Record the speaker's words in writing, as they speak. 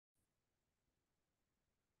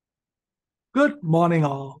Good morning,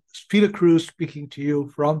 all. It's Peter Cruz speaking to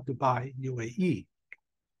you from Dubai, UAE.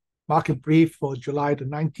 Market brief for July the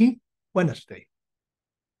 19th, Wednesday.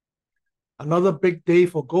 Another big day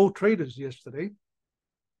for gold traders yesterday.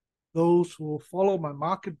 Those who follow my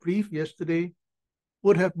market brief yesterday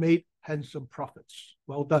would have made handsome profits.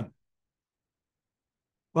 Well done.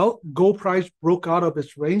 Well, gold price broke out of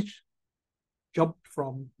its range, jumped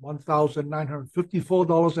from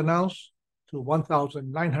 $1,954 an ounce to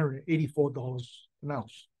 $1,984 an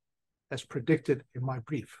ounce, as predicted in my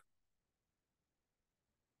brief.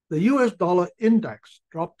 The US dollar index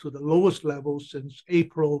dropped to the lowest level since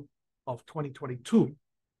April of 2022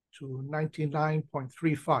 to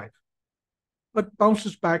 99.35, but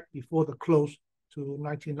bounces back before the close to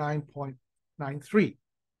 99.93.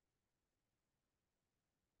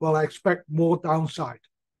 Well, I expect more downside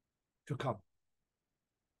to come.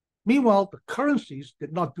 Meanwhile, the currencies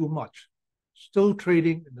did not do much, still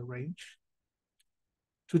trading in the range.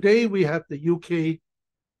 Today, we have the UK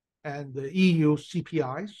and the EU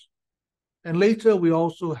CPIs, and later we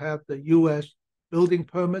also have the US building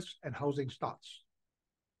permits and housing starts.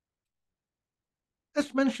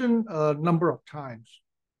 As mentioned a number of times,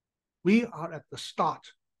 we are at the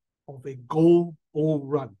start of a gold bull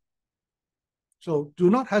run. So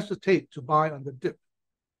do not hesitate to buy on the dip.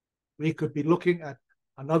 We could be looking at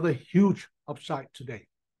another huge upside today.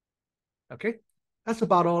 Okay, that's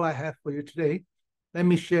about all I have for you today. Let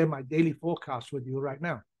me share my daily forecast with you right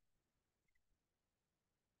now.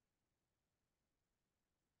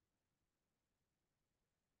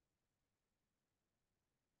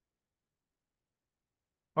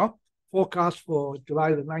 Well, forecast for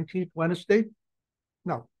July the 19th, Wednesday.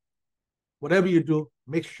 Now, whatever you do,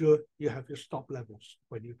 make sure you have your stop levels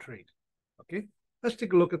when you trade. Okay, let's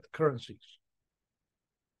take a look at the currencies.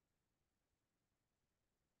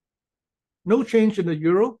 No change in the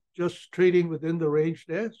euro, just trading within the range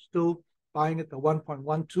there. Still buying at the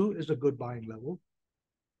 1.12 is a good buying level.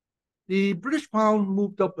 The British pound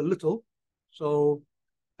moved up a little, so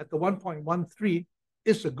at the 1.13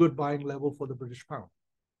 is a good buying level for the British pound.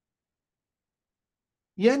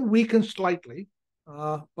 Yen weakened slightly,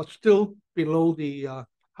 but still below the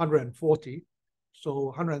 140. So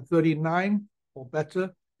 139 or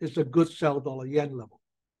better is a good sell dollar yen level.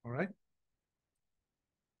 All right.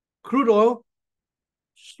 Crude oil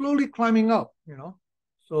slowly climbing up,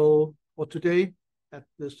 So for today, at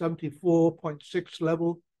the 74.6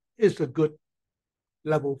 level is a good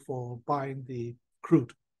level for buying the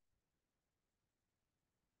crude.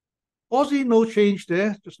 Aussie, no change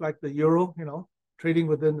there, just like the euro, trading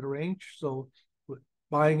within the range. So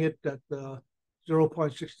buying it at the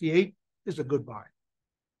 0.68 is a good buy.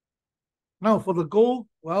 Now for the gold,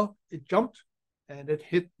 well, it jumped and it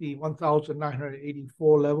hit the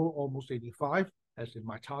 1,984 level, almost 85, as in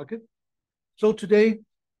my target. So today,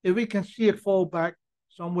 if we can see it fall back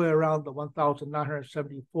somewhere around the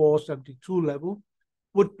 1,974, 72 level,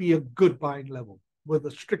 would be a good buying level with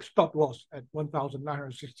a strict stop loss at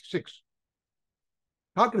 1,966.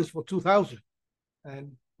 Target is for 2,000,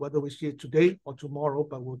 and whether we see it today or tomorrow,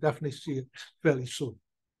 but we'll definitely see it fairly soon.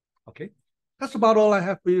 Okay, that's about all I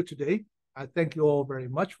have for you today. I thank you all very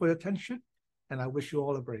much for your attention, and I wish you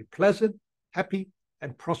all a very pleasant, happy,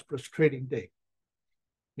 and prosperous trading day.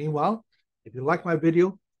 Meanwhile, if you like my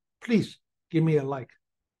video, please give me a like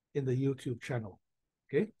in the YouTube channel.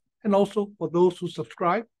 Okay, and also for those who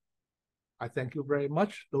subscribe, I thank you very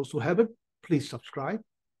much. Those who haven't, please subscribe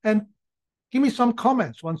and give me some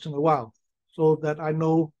comments once in a while so that I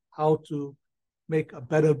know how to make a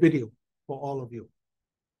better video for all of you.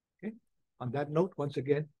 Okay, on that note, once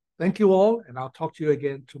again, thank you all, and I'll talk to you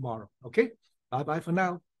again tomorrow. Okay, bye-bye for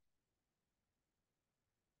now.